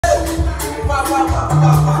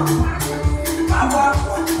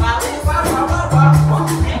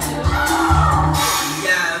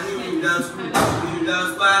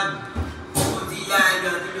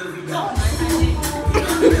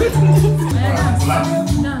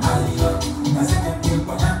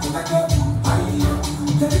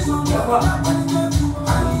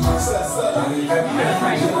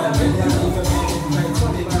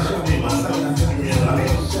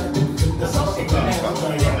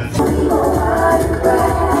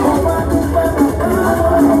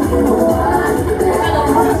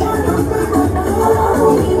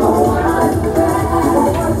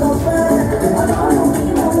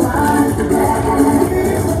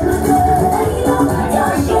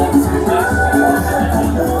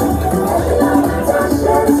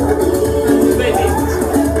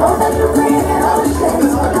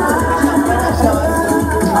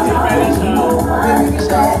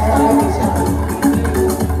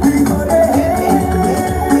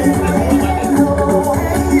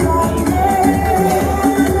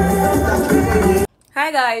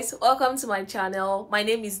Hi guys, welcome to my channel. My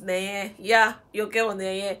name is Neye. Yeah, your girl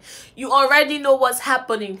Neye. You already know what's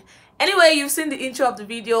happening. Anyway, you've seen the intro of the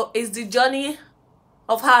video. It's the journey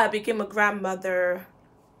of how I became a grandmother.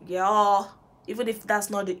 Yeah, even if that's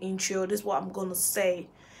not the intro, this is what I'm gonna say.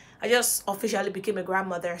 I just officially became a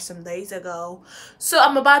grandmother some days ago. So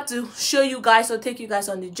I'm about to show you guys or take you guys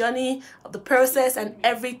on the journey of the process and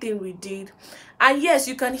everything we did. And yes,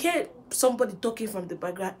 you can hear somebody talking from the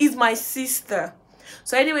background. It's my sister.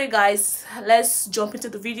 So anyway guys, let's jump into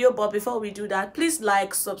the video. But before we do that, please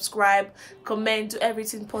like, subscribe, comment, do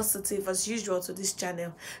everything positive as usual to this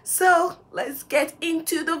channel. So let's get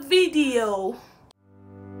into the video.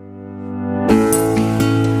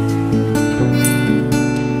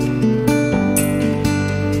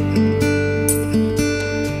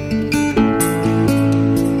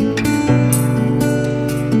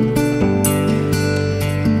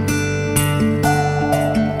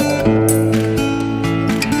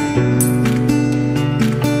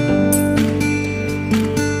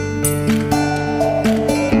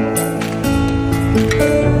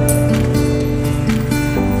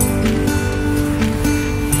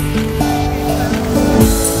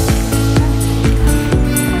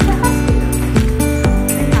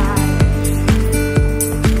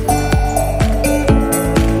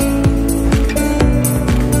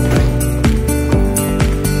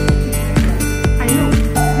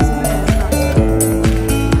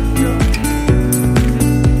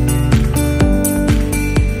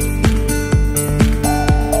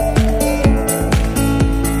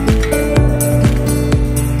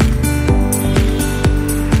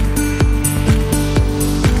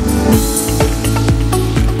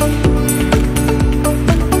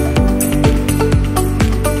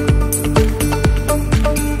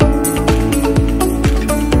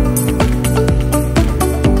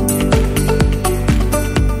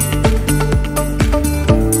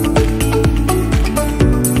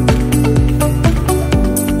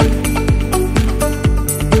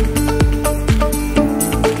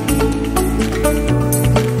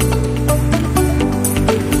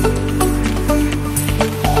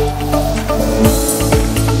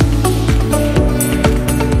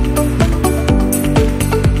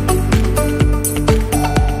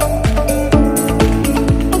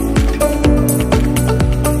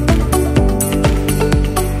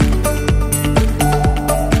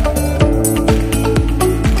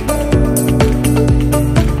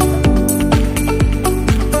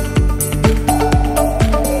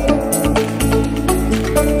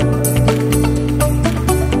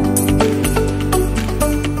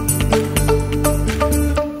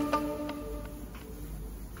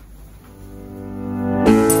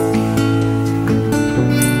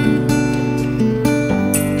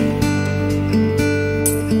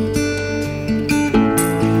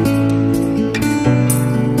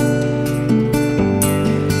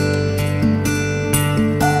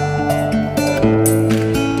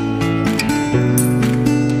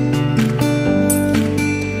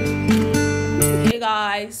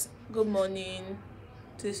 Good morning.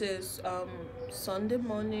 This is Sunday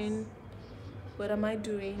morning. What am I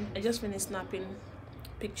doing? I just finished snapping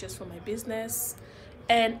pictures for my business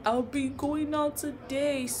and I'll be going out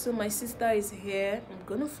today. So my sister is here. I'm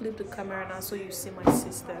gonna flip the camera now so you see my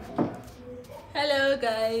sister. Hello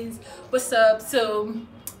guys, what's up? So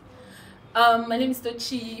my name is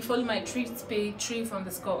Tochi. Follow my thrift page, Tree from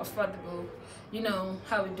the Score Affordable. You know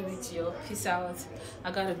how we do it, yo. Peace out.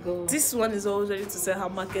 I gotta go. This one is always ready to sell her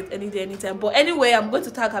market any day, anytime. But anyway, I'm going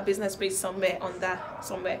to tag her business page somewhere on that,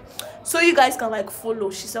 so you guys can like follow.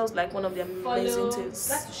 She sells like one of the amazing things.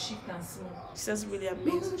 That's to shift and slow. She sells really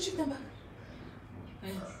amazing. No, shift them back.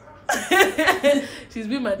 She's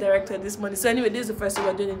been my director this morning. So anyway, this is the first thing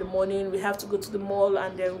we're doing in the morning. We have to go to the mall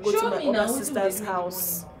and then go to my other sister's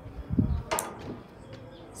house.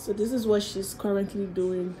 So this is what she's currently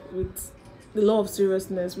doing with the law of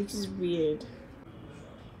seriousness, which is weird.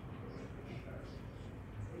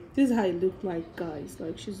 This is how it looked like, guys.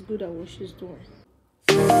 Like, she's good at what she's doing.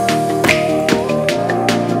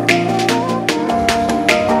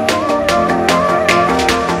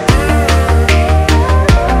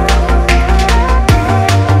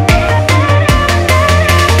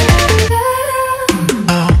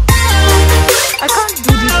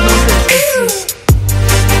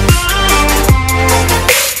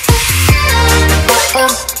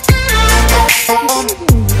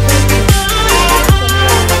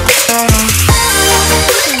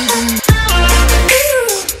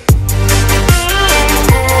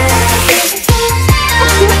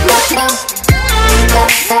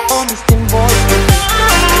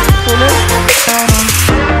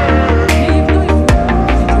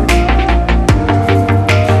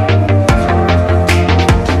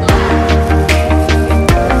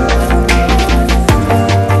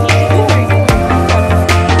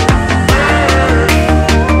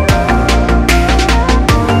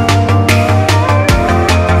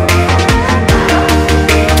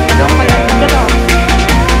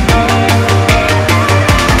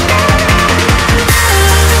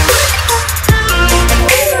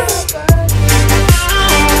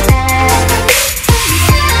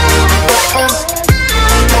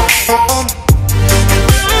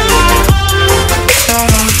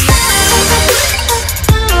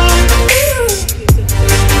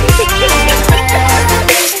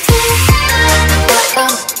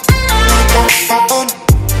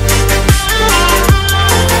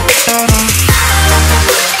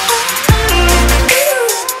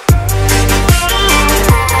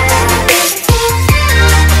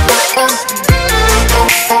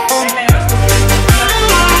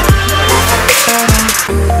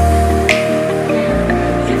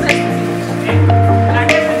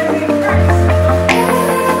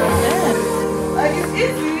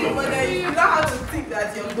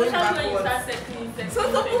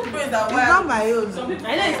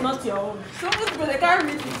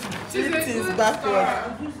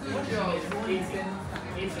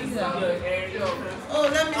 Oh,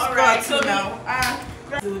 let me start so now.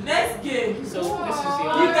 So next game. So this is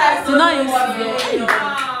your. You guys don't know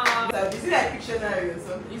Is it like Pictionary or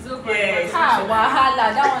something? It's okay. Yes. Wahala.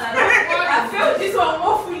 That one. I felt this one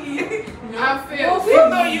woefully. I failed.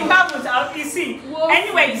 No, you haven't. You see.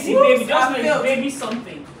 Anyway, you see, baby, just know it's baby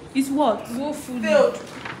something. It's what? Woefully. Failed.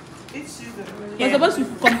 It's children. You're supposed to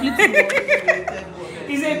complete the word.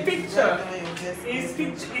 It's a picture. It's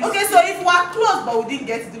picture. Okay, so if we're close but we didn't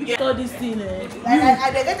get it, we get All this thing,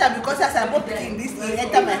 I get that because as I bought picking this thing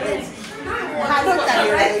enter my head. I don't tell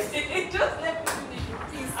you right. It just let me finish the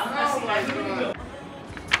piece. I'm not seeing my video.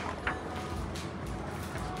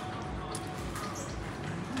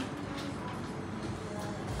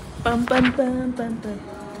 Bum bum bum bum bum.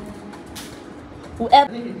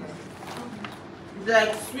 Whoever. It's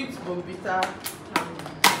like sweet but bitter.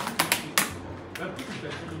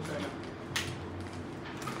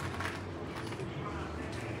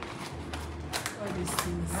 All these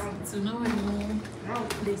things. So now I know.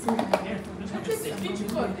 They say which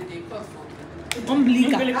code did they cut from?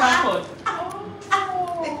 Umbilical.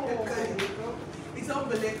 It's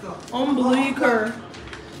umbilical.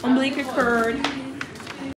 Umbilical cord.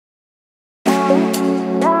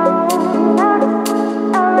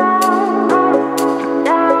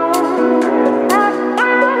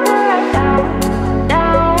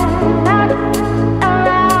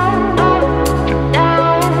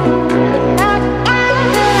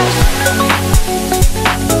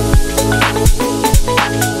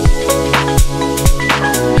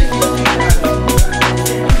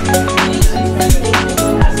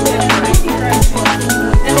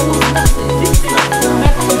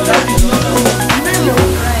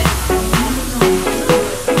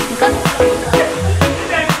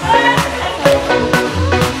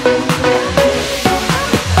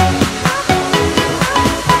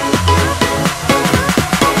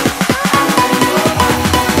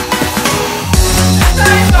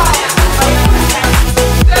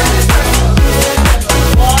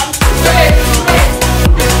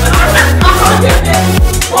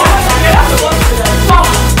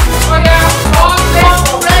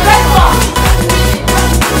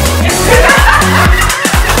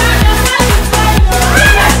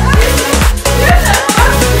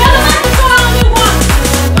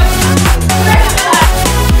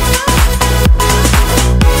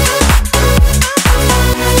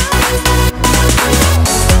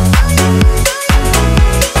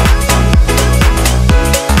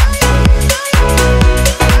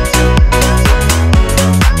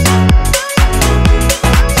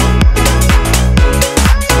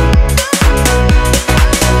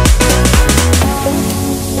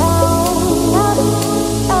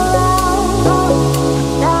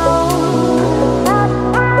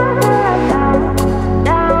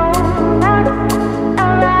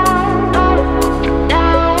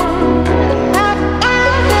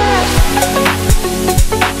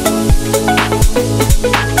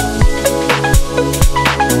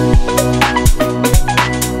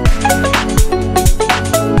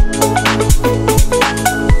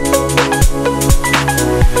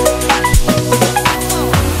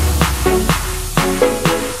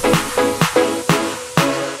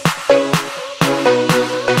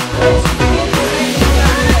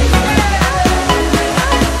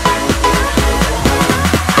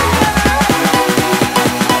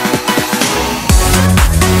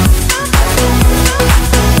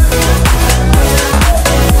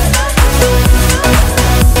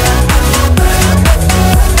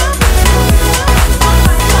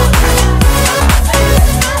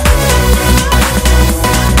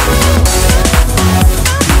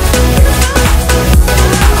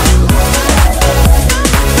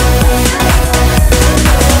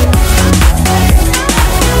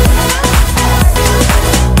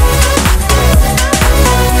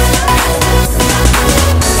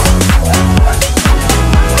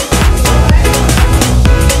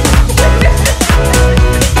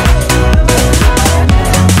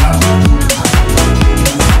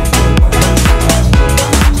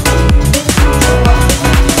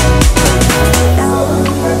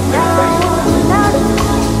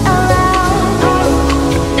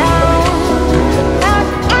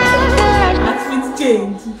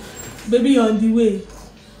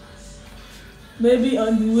 Maybe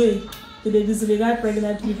on the way to the disregard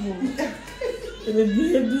pregnant people. They will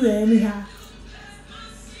behave do them anyhow.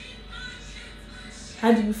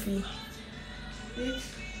 How do you feel?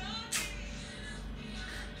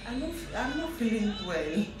 I'm not feeling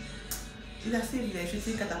well. It's as if they're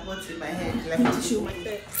shooting catapults in my head. Like Show my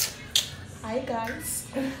head. Hi guys,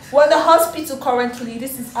 we're in the hospital currently.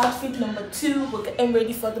 This is outfit number 2. We're getting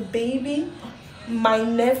ready for the baby, my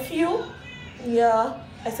nephew. Yeah,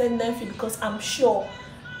 I said nephew because I'm sure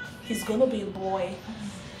he's gonna be a boy.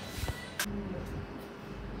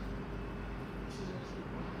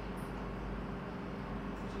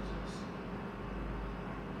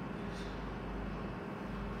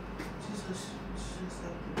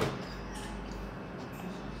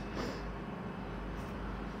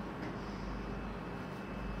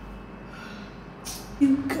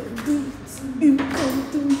 You can do it. You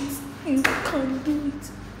can do it. You can do it.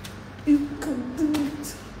 You can do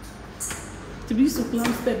it. To be so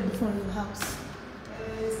climb step before your house.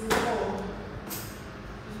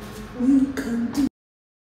 You can do it.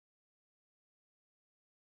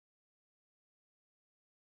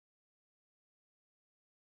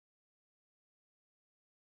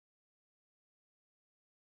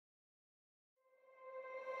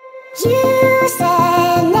 You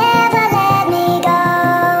said never let me go.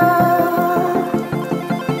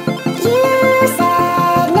 You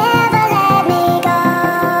said never let me go.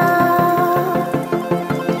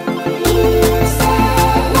 You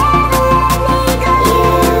said never let me go. You said never let me go. You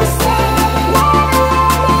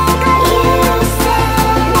said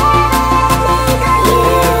never let me go.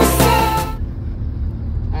 You said.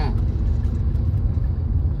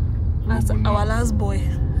 That's our last boy.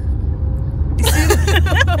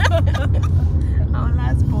 Our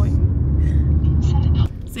last boy.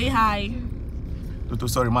 Say hi.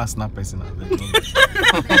 Sorry, my snap person.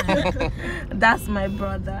 That's my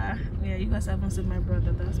brother. Yeah, you guys haven't seen my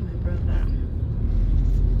brother. That's my brother.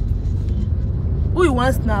 Who you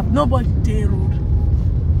want snap? Nobody day road.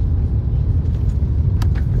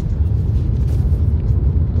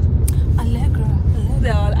 Allegra.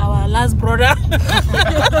 Our last brother.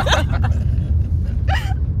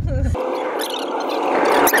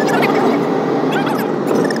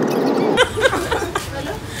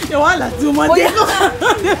 You want to do Monday?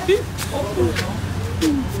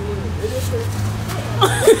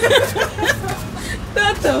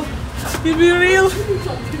 Tato, you be real.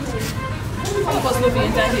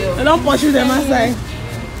 I don't pursue them outside.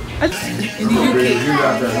 In the UK.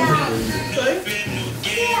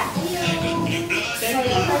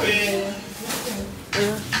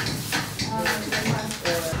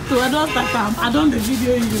 So I don't start. I don't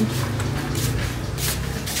video you.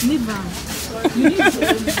 Leave them.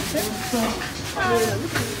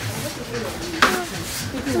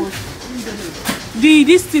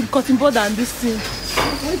 This thing, cotton bud and this thing.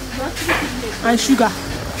 And sugar.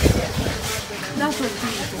 That's what.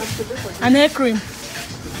 And hair cream.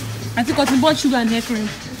 I think cotton bud, sugar and hair cream.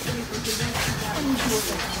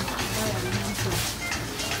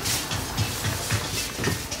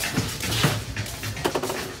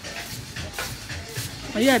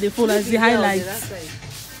 Oh yeah, they follow as the highlights.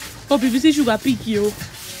 For PVC sugar pick you.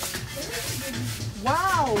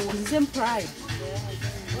 wow, the same price.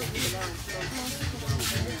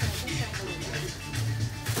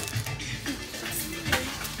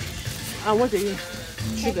 And what again?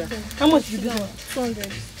 Sugar. How much is this one?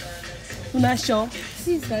 200. You're not sure?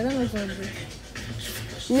 Sis, I don't know 200.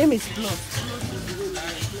 Name is Blood.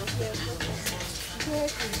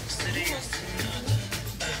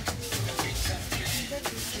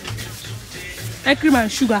 Hair cream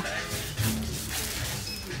and sugar.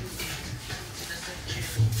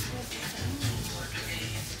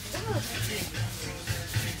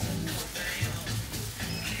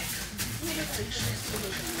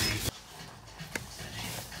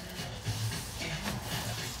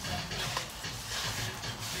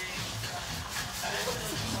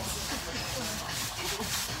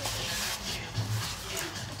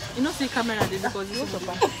 You know, see camera there because you want to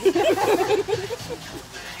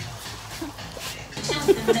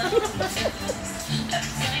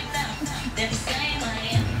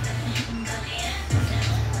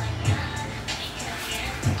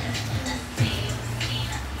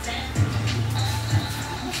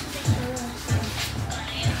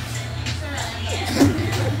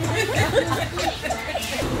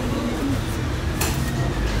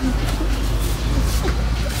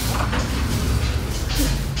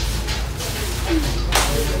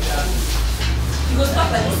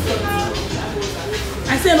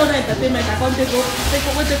I say another entertainment. I can't take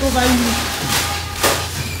over you.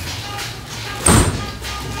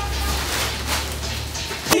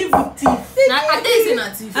 live with thief. I tell you say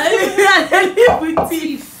na thief. I live with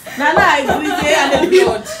thief. Now I agree say I dey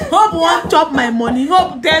live. Hope won't chop my money.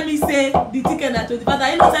 Hope tell me say the ticket na 25.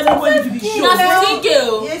 I know say everybody do the show. Na 15K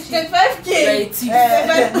o. Yes, 25K. Very thief.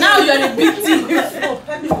 Now you are a big thief.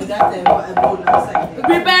 Help me with that bowl outside there.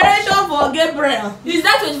 Preparation for Gabriel. Is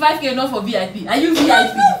that 25K enough for VIP? Are you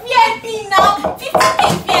VIP? VIP now. 50K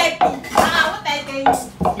VIP. Ah, what I tell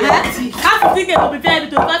you? Half the ticket will be VIP.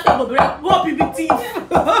 25K will be go be thief.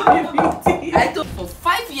 I told for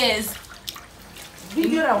 5 years.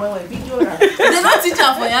 Video ra well, video ra. They don't teach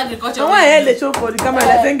her for your agriculture. I want head the show for the camera.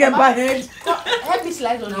 I think get back head. Help me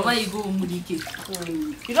slide on Now why you go Mudike?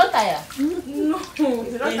 You don't tire. No.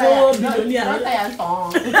 You don't You billionaire. don't tire.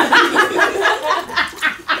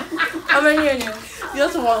 How many on you?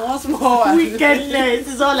 Just one small one. Wickedness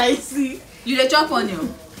is all I see. You dey chop on you.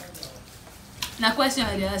 Na question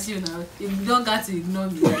I dey ask you now. If you don't got to ignore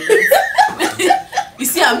me like that. You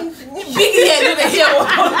see, I'm big head over here.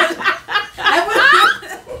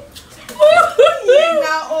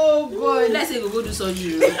 Oh God. Let's say we go do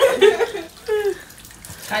surgery.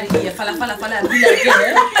 Carry here, fala, be like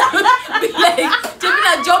here. Be like, taking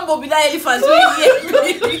a jumbo be like elephants.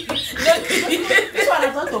 This one I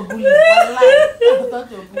thought to bully. I thought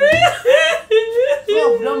to bully. No,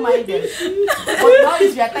 don't mind them. But now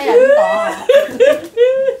if you are tired,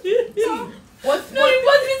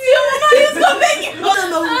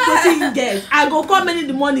 I go come in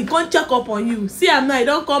the morning, come check up on you. See, I'm not. I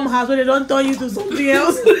don't come house when they don't turn you to something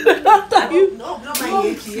else. Don't turn you. No, my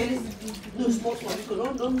no, small.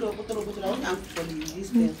 Don't for this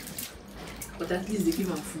thing. But at least they give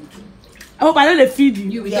her food. I hope I know they feed you.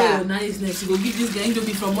 You with all your niceness, you go give this guy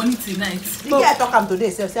indomie from morning till night. The guy I talk am today,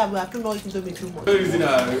 say I have to know it into me too much.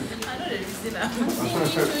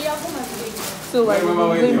 So we're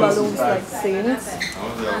doing balloons like saints.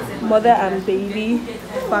 Mother and baby,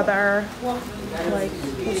 father, like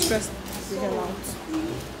stressed the hell out.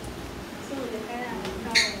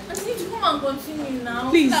 Come and continue now.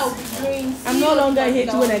 Please, I'm no longer here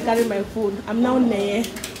when I carry my phone. I'm now Neye.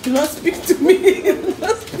 Do not speak to me. Do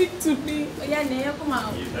not speak to me. Yeah, come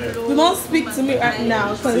on. Do not speak to me right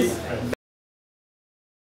now, because